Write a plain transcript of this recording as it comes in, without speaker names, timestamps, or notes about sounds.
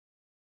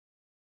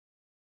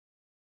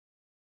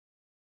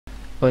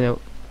Oh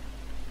no.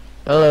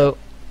 Hello.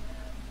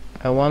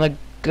 I wanna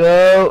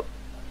go.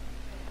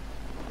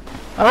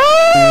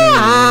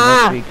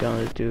 What we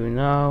gonna do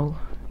now?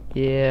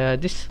 Yeah,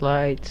 this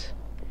slide.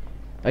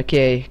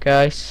 Okay,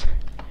 guys.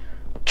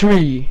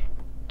 3,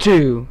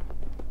 2,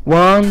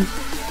 1,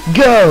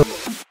 go!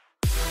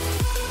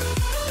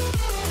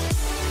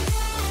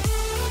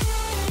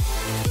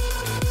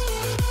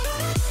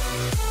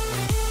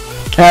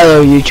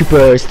 Hello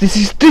YouTubers, this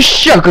is the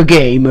Shocker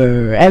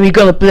Gamer, and we're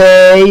gonna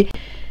play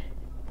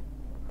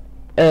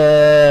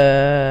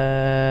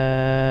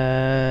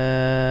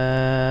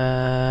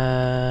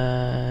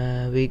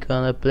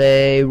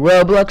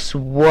Roblox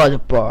Water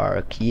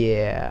Park.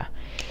 Yeah.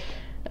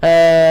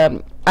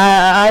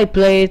 I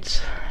played,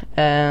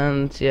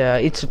 and yeah,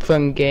 it's a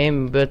fun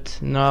game, but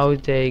now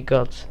they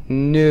got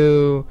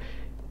new,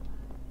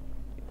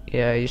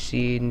 yeah, you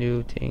see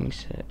new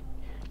things.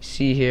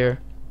 See here.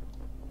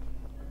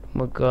 Oh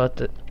my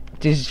god,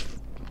 this is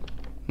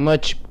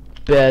much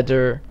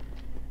better.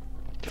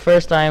 The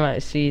first time I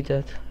see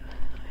that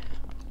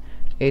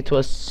it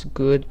was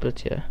good,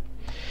 but yeah.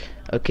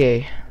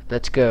 Okay,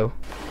 let's go.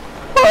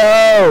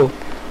 Whoa!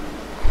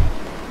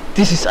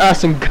 This is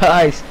awesome,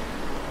 guys.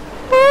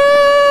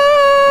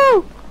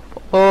 Whoa!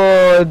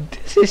 Oh,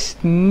 this is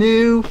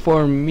new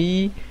for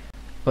me.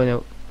 Oh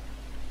no.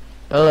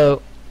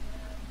 Hello.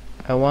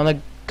 I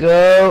wanna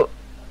go.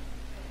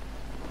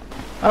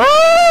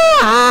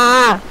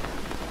 Ah!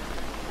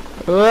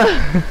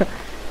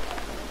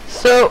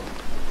 So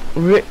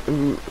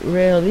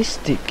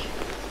realistic,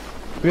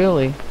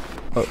 really.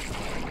 Oh.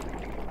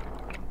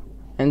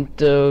 And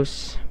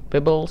those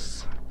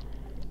bubbles,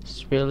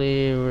 it's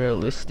really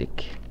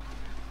realistic.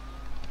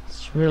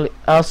 It's really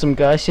awesome,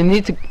 guys. You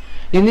need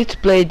to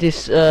play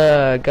this,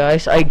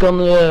 guys. I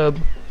gonna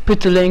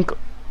put the link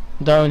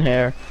down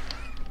here.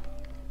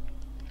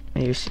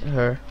 And you see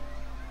her.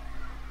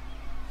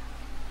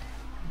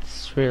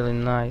 It's really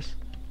nice.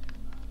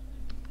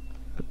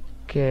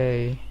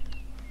 Okay,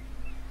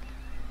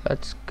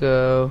 let's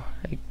go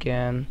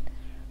again.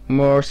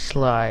 More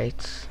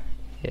slides.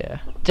 Yeah,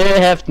 they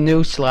have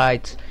new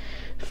slides.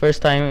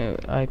 First time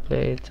I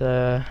played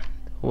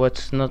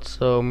was not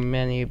so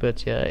many,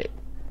 but yeah,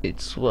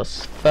 it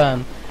was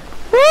fun.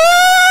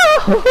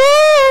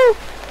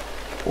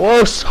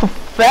 Whoa, so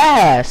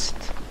fast!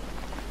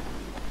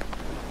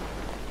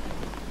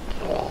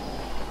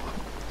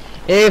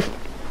 If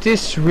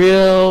this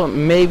real,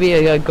 maybe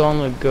I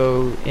gonna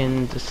go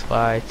in the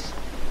slides.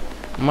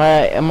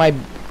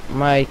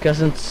 My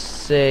cousin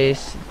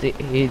says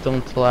he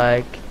don't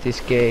like this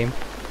game,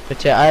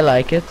 but yeah, I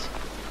like it.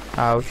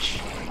 Ouch.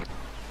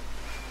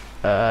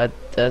 That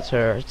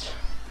hurts.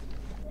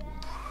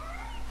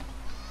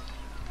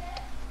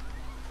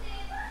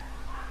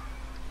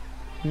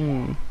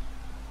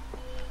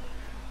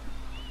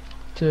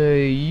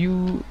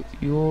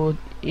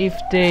 If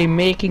they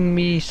making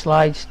me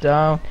slides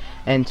down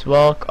and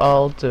walk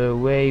all the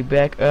way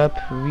back up,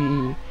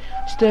 we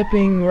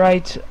stepping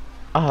right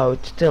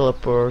out,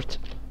 teleport.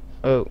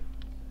 Oh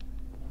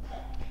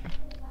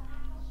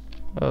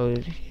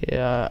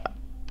yeah,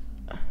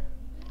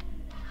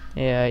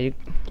 you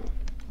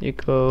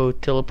go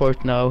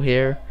teleport now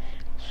here.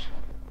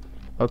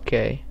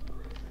 Okay,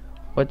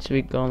 what's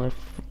we gonna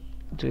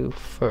do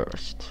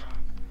first?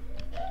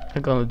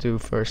 I'm gonna do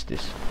first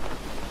this.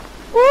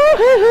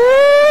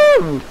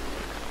 Woohoo!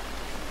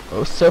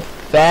 Oh, so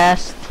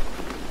fast,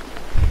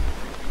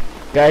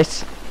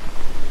 guys.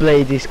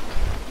 Play this.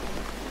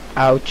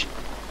 Ouch!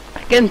 I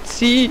can't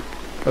see.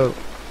 Oh.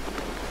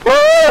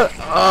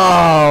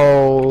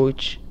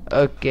 Ouch.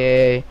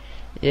 Okay.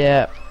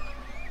 Yeah.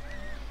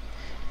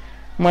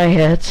 My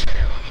head.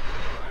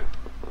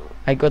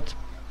 I got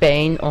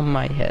pain on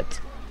my head.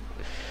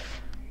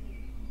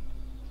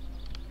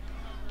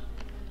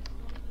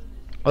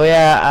 Oh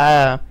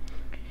yeah.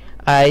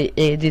 I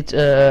edit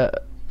a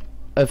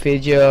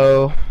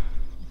video,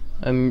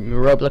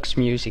 Roblox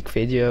music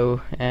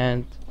video,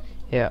 and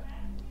yeah,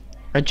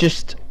 I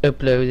just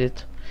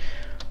uploaded,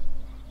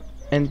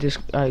 and this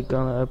I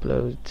gonna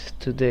upload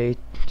today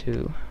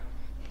too.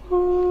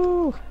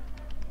 Woo!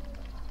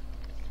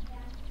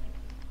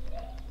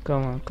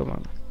 Come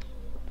on.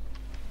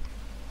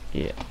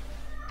 Yeah.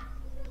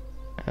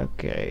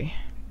 Okay.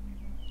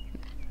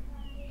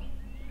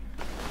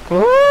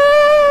 Woo!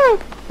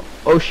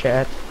 Oh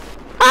shit.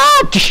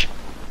 Ouch!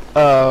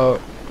 Oh,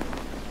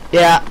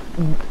 yeah.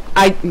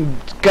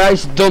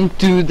 Guys, don't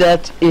do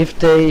that if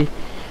they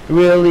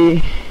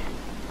really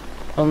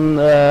on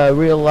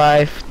real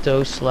life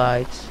those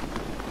slides.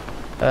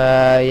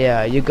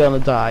 Yeah, you're gonna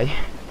die.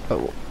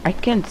 Oh, I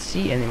can't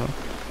see anymore.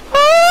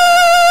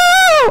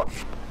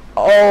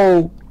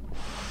 Oh,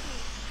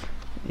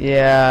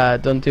 yeah,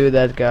 don't do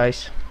that,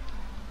 guys.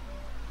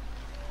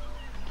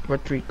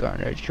 What we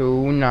gonna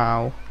do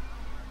now?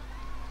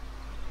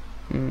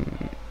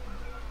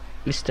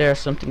 Is there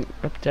something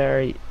up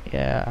there?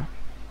 Yeah.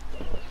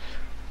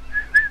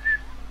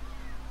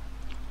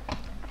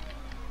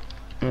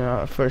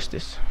 First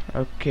this.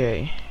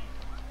 Okay.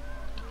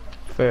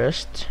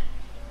 First,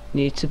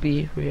 need to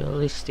be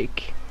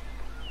realistic.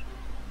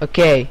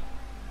 Okay.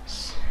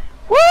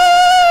 Woo!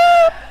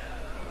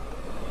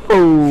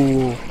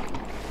 Oh.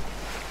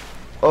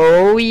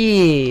 Oh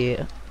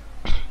yeah.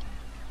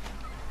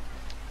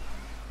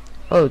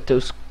 Oh,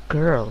 those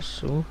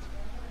girls. Ooh.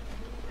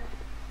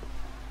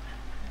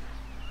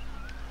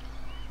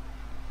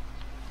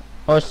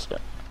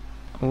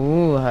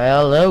 Ooh,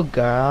 hello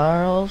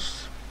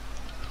girls.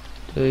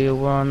 Do you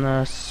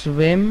wanna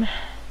swim?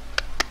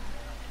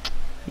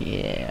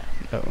 Yeah.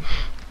 No.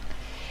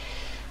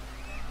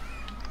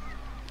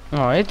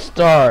 Oh, it's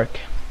dark.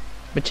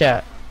 But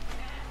yeah.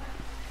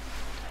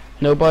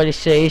 Nobody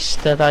says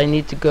that I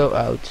need to go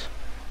out.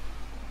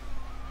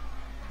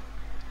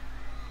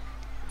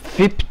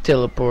 VIP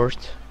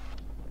teleport.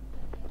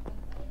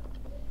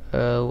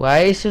 Why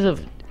is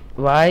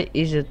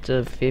it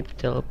a VIP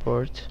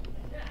teleport?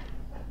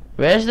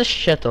 Where's the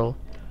shuttle?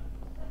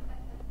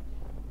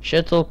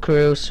 Shuttle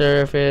crew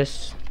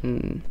service.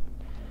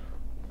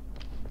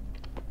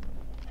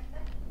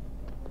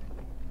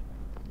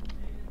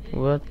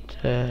 What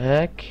the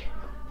heck?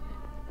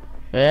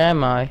 Where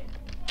am I?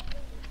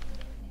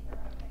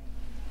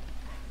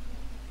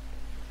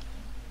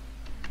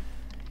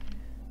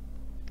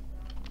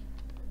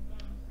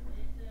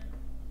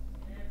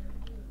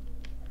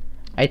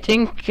 I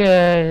think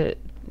there's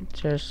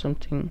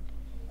something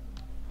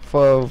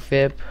for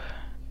VIP.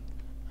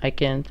 I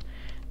can't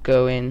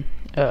go in.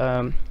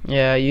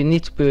 Yeah, you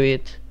need to buy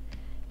it.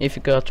 If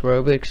you got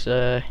Robux,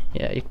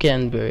 yeah, you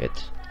can buy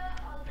it.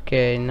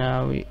 Okay,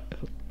 now we.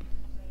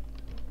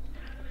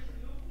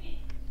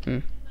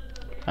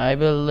 I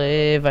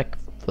believe I can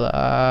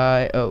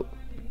fly. Oh.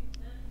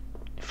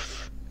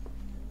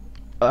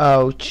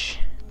 Ouch.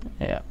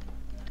 Yeah,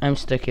 I'm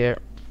stuck here.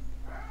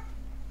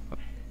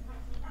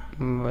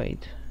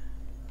 Wait.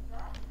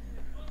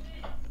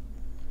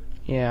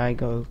 Yeah, I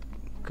go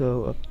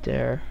up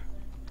there.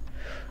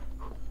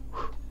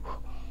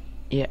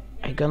 Yeah,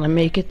 I gonna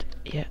make it.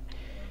 Yeah,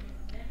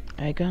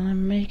 I gonna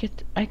make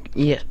it.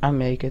 Yes, I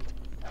make it.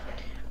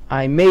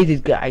 I made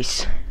it,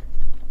 guys.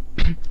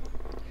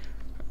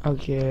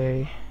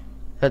 Okay,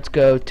 let's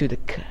go to the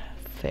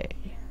cafe.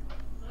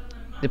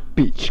 The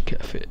beach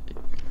cafe.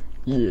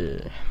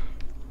 Yeah.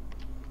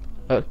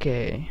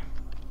 Okay.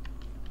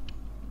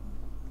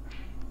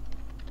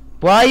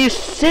 Why are you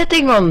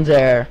sitting on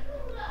there?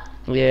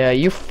 Yeah,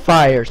 you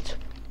fired.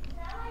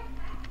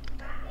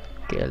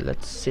 Okay,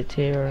 let's sit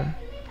here.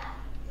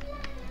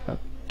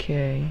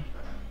 Okay.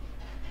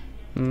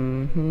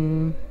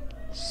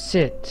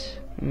 Sit.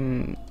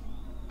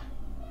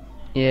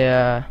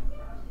 Yeah.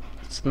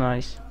 It's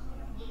nice.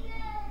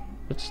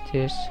 What's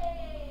this?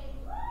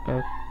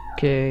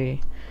 Okay.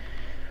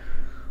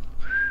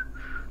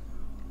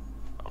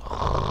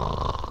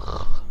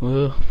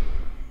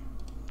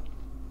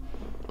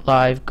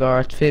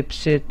 Lifeguard, VIP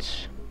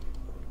sit.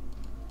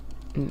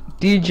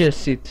 DJ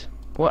sit.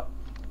 What?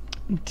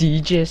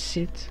 DJ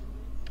sit?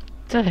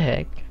 The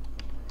heck?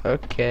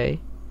 Okay.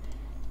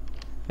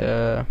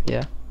 Yeah.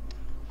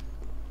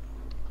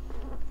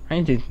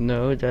 I didn't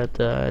know that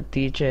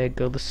DJ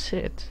got to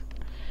sit.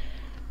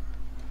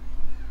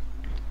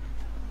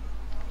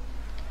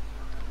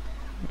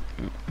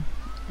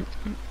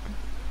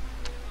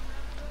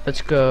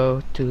 Let's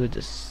go to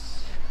the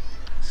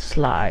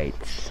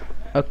slides.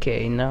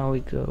 Okay, now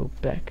we go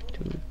back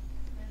to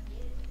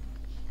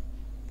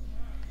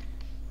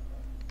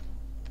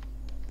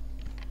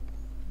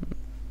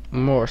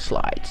more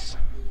slides.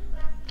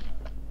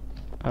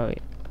 Oh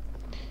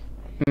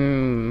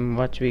yeah.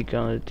 What we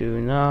gonna do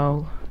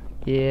now?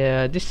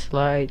 Yeah, this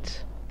slide.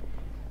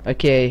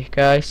 Okay,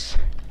 guys.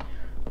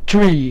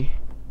 3,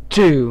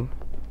 2,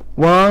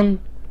 1,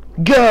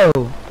 go!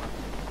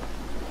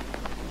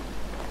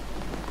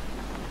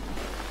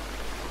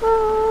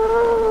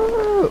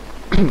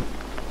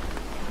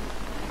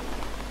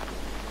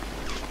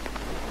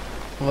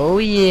 Oh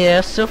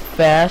yeah, so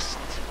fast.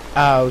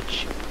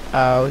 Ouch.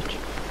 Ouch.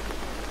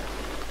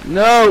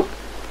 No!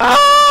 Ah!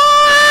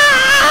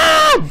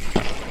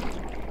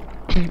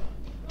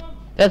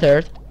 That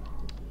hurt.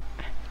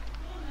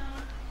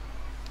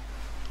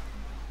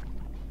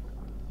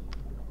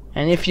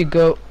 And if you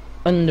go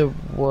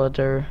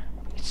underwater,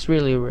 it's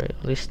really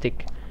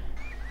realistic.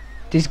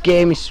 This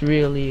game is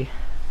really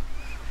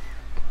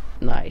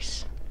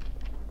nice.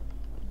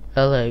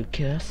 Hello,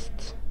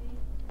 guests.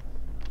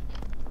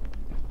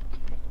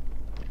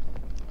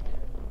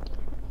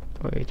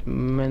 Wait a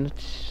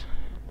minute.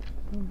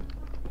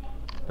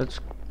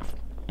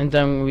 And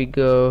then we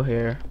go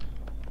here.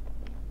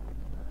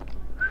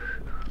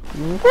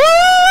 Woo!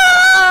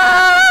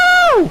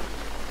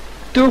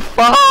 Too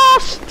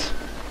fast!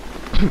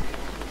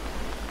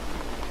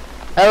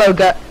 Hello,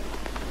 guys.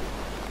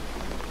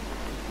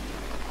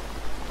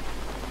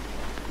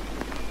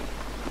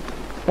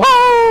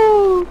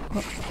 Whoa!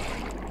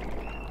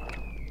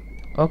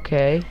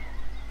 Okay.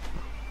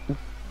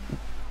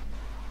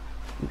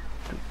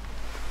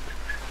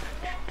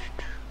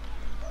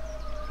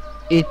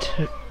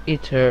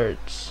 It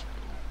hurts.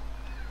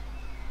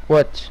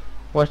 What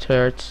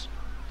hurts?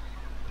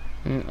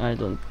 I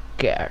don't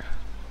care.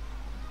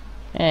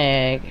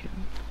 Hey,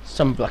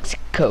 Some Bloxy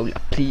Cola,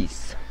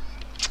 please.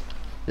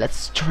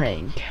 Let's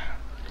drink.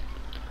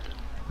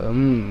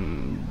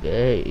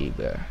 Baby.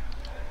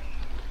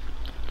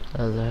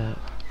 Hello.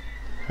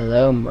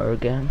 Hello,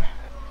 Morgan.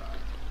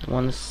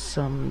 Want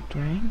some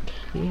drink?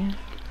 Yeah.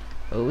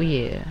 Oh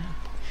yeah.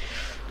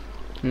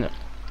 No.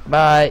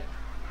 Bye.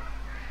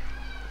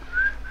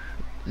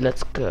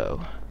 Let's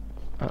go.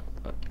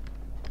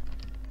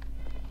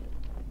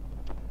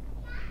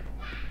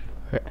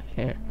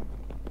 Here.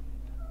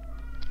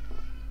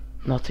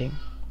 Nothing.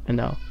 And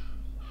now.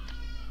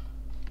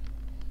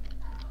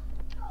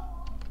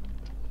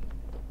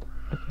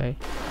 Okay.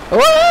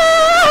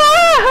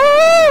 Woohoo!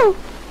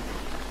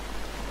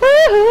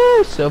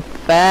 Woohoo! So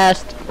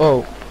fast.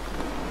 Oh.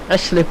 I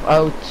slipped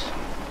out.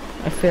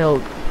 I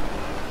failed.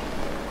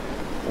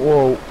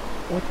 Whoa.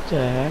 What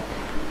the heck?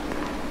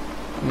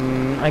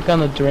 I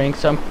gonna drink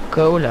some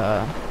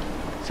cola.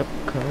 Some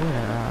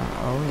cola.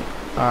 Oh.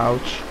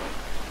 Ouch.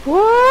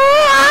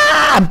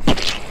 Whoa!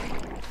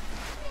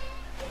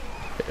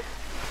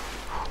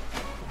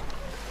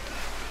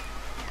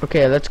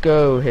 Okay, let's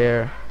go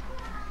here.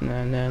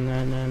 No.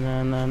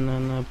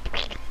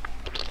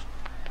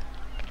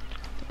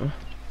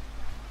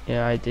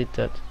 Yeah, I did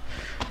that.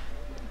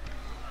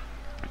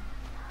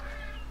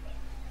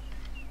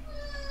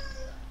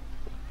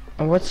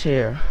 And what's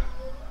here?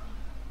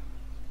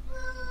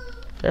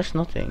 There's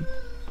nothing.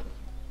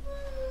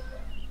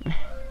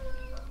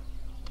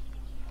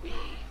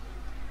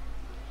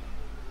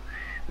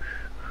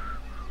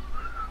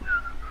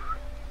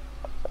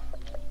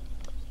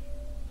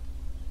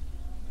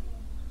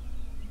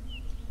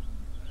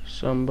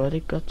 Somebody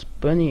got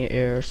bunny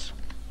ears.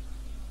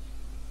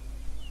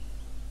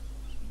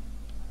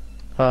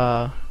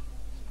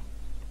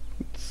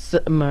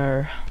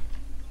 Summer.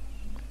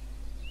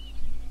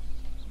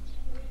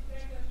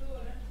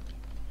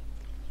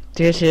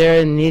 This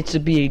here needs to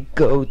be a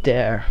goat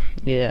there.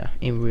 Yeah,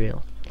 in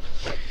real.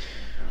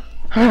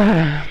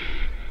 I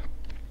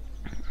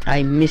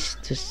miss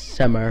the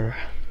summer.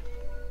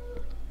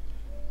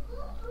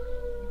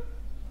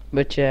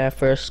 But yeah,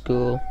 first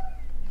school.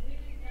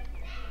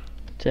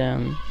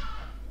 Then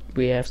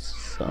we have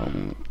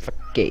some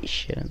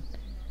vacation.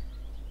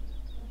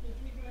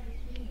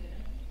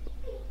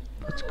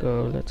 Let's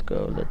go.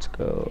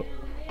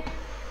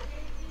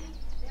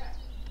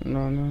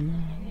 No.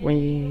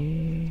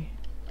 We.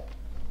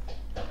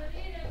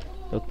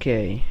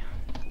 Okay.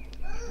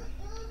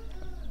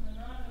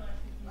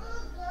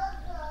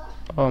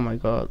 Oh my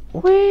god.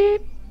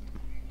 Wait.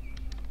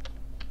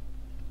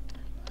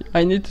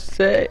 I need to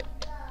say.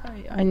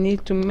 I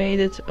need to make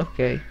it.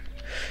 Okay.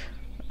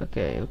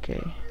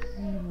 Okay.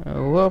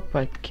 Whoop.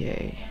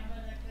 Okay.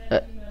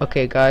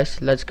 Okay,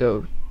 guys. Let's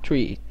go.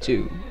 3,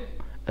 2,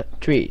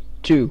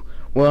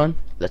 1.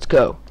 Let's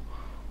go.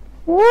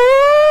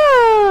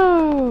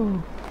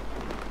 Whoa!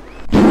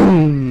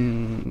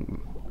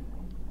 Boom!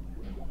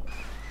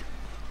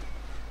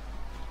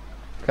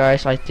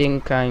 Guys, I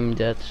think I'm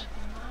dead.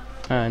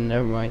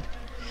 Never mind.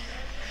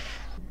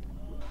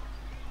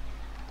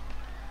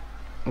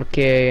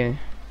 Okay.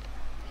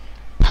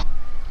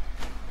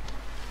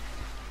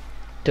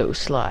 Those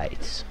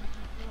slides.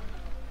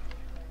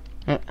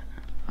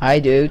 Hi,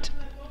 dude.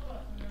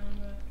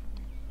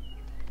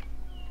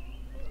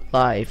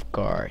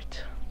 Lifeguard.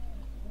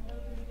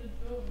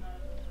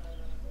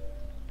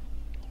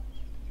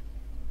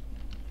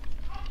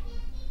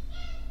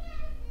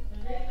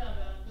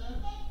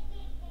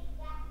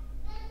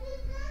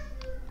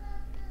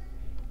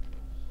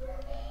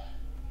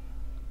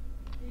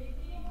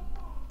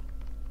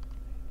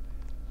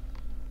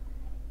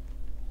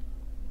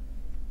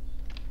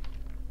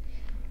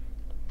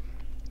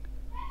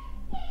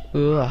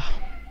 Ugh.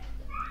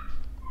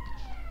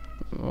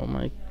 Oh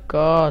my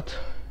god.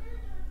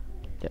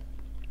 Yeah.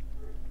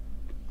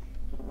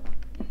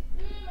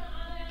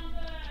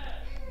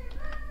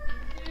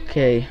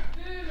 Okay.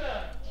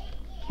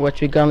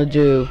 What we gonna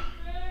do?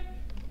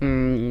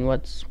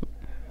 What's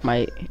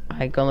my?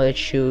 I gonna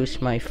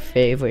choose my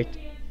favorite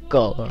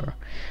color.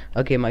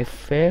 Okay,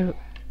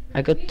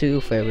 I got two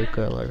favorite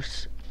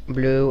colors: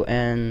 blue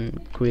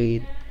and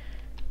green.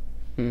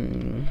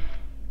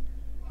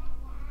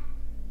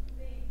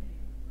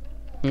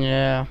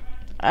 Yeah,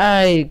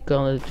 I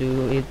gonna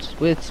do it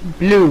with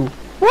blue.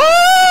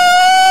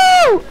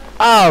 Woo!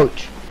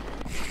 Ouch!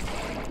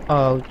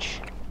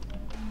 Ouch!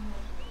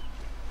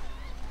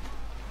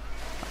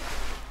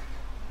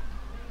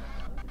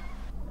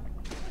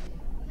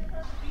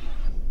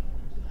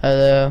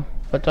 Hello,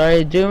 what are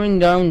you doing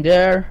down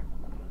there?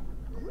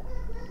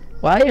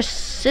 Why are you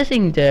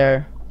sitting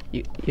there?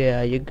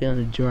 Yeah, you're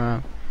gonna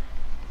drown.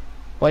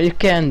 Why you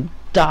can't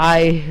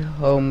die?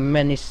 How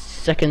many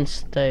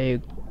seconds do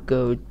you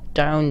go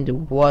down the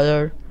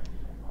water?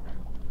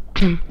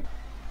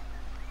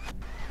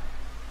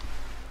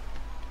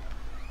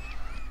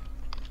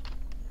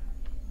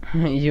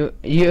 you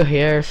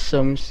hear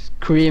some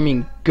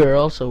screaming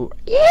girls, so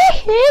yeah,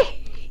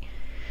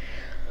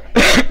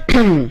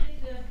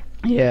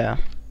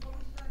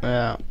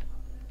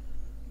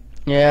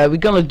 we're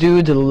gonna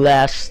do the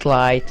last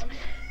slide,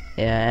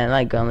 Yeah, and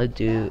I'm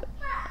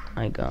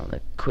gonna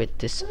quit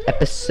this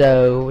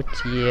episode.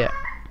 Yeah.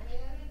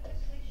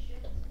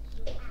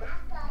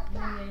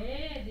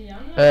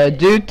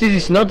 Dude,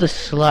 this is not a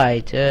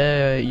slide.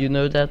 You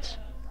know that?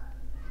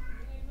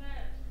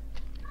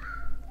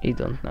 You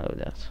don't know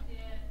that.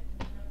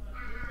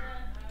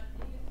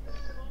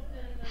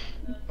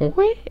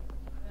 Wait.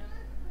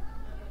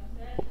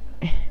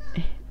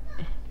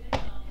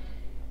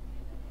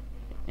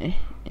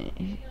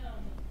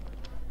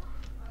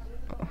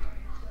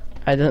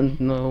 I don't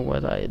know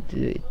what I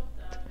did.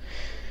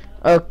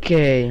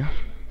 Okay.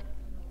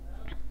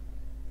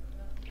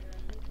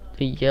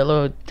 The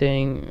yellow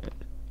thing.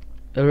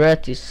 The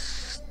red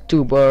is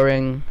too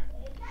boring.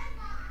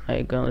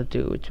 I'm gonna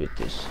do it with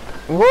this.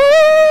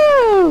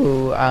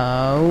 Woo!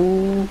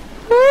 Ow!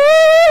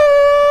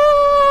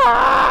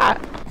 Ah!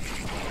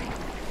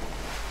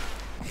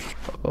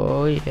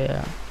 Oh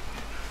yeah.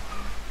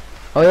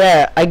 Oh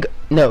yeah.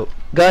 No,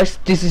 guys.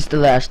 This is the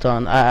last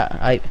one.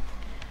 I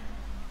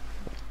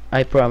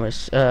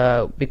promise.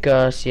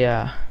 Because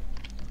yeah,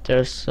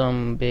 there's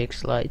some big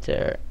slide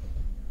there,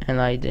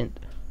 and I didn't.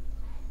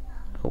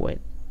 Oh wait.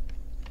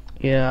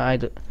 Yeah, I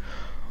do.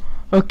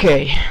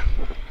 Okay.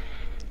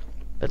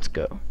 Let's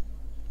go.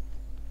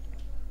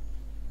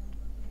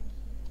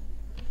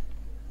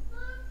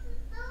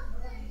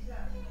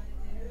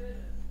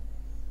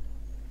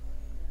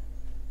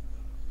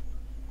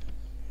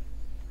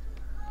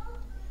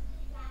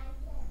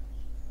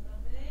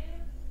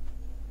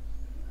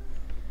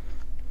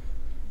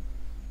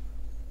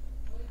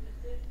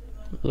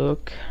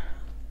 Look.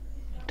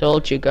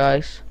 Told you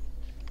guys.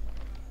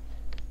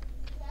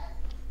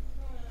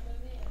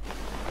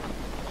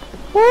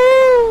 Woo!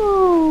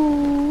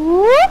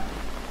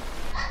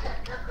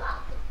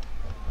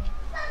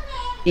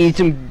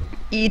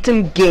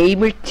 Eaten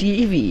Gamer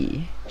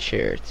TV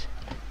shirt.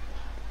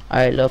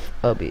 I love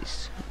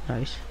hobbies.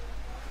 Nice.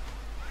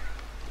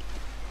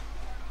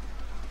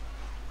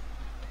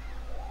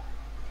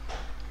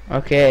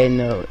 Okay,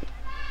 no.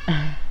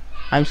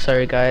 I'm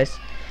sorry guys.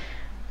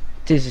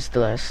 This is the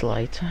last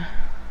slide.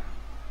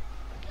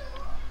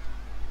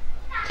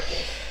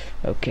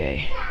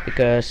 Okay,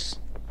 because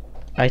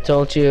I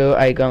told you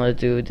I gonna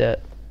do that.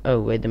 Oh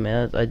wait a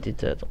minute, I did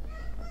that.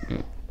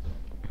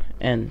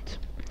 And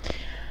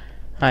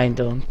I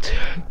don't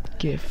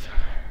give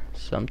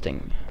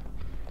something.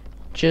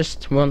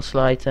 Just one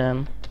slide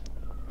and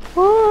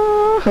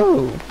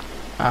whoa!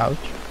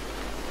 Ouch!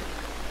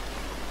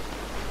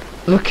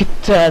 Look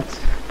at that!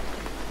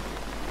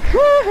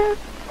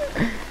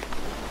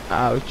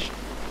 Ouch!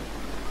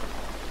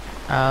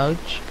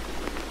 Ouch!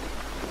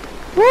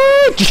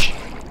 Whoosh!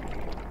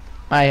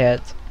 My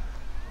head.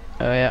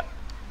 Oh yeah.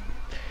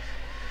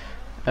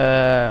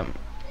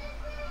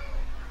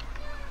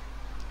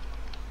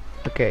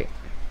 Okay.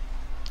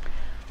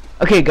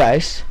 Okay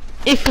guys,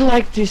 if you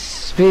like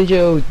this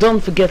video,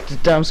 don't forget to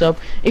thumbs up.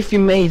 If you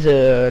made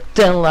 10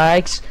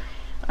 likes,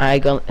 I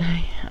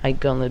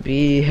gonna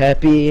be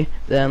happy.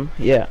 Then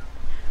yeah.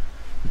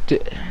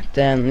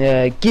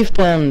 Then give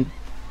them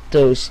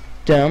those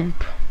thumb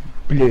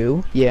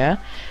blue. Yeah.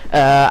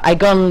 I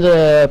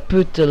gonna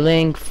put the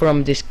link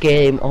from this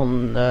game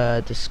on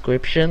the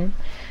description.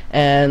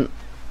 And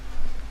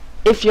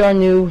if you are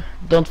new,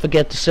 don't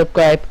forget to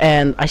subscribe,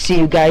 and I see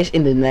you guys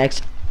in the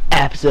next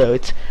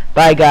episode.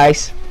 Bye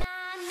guys.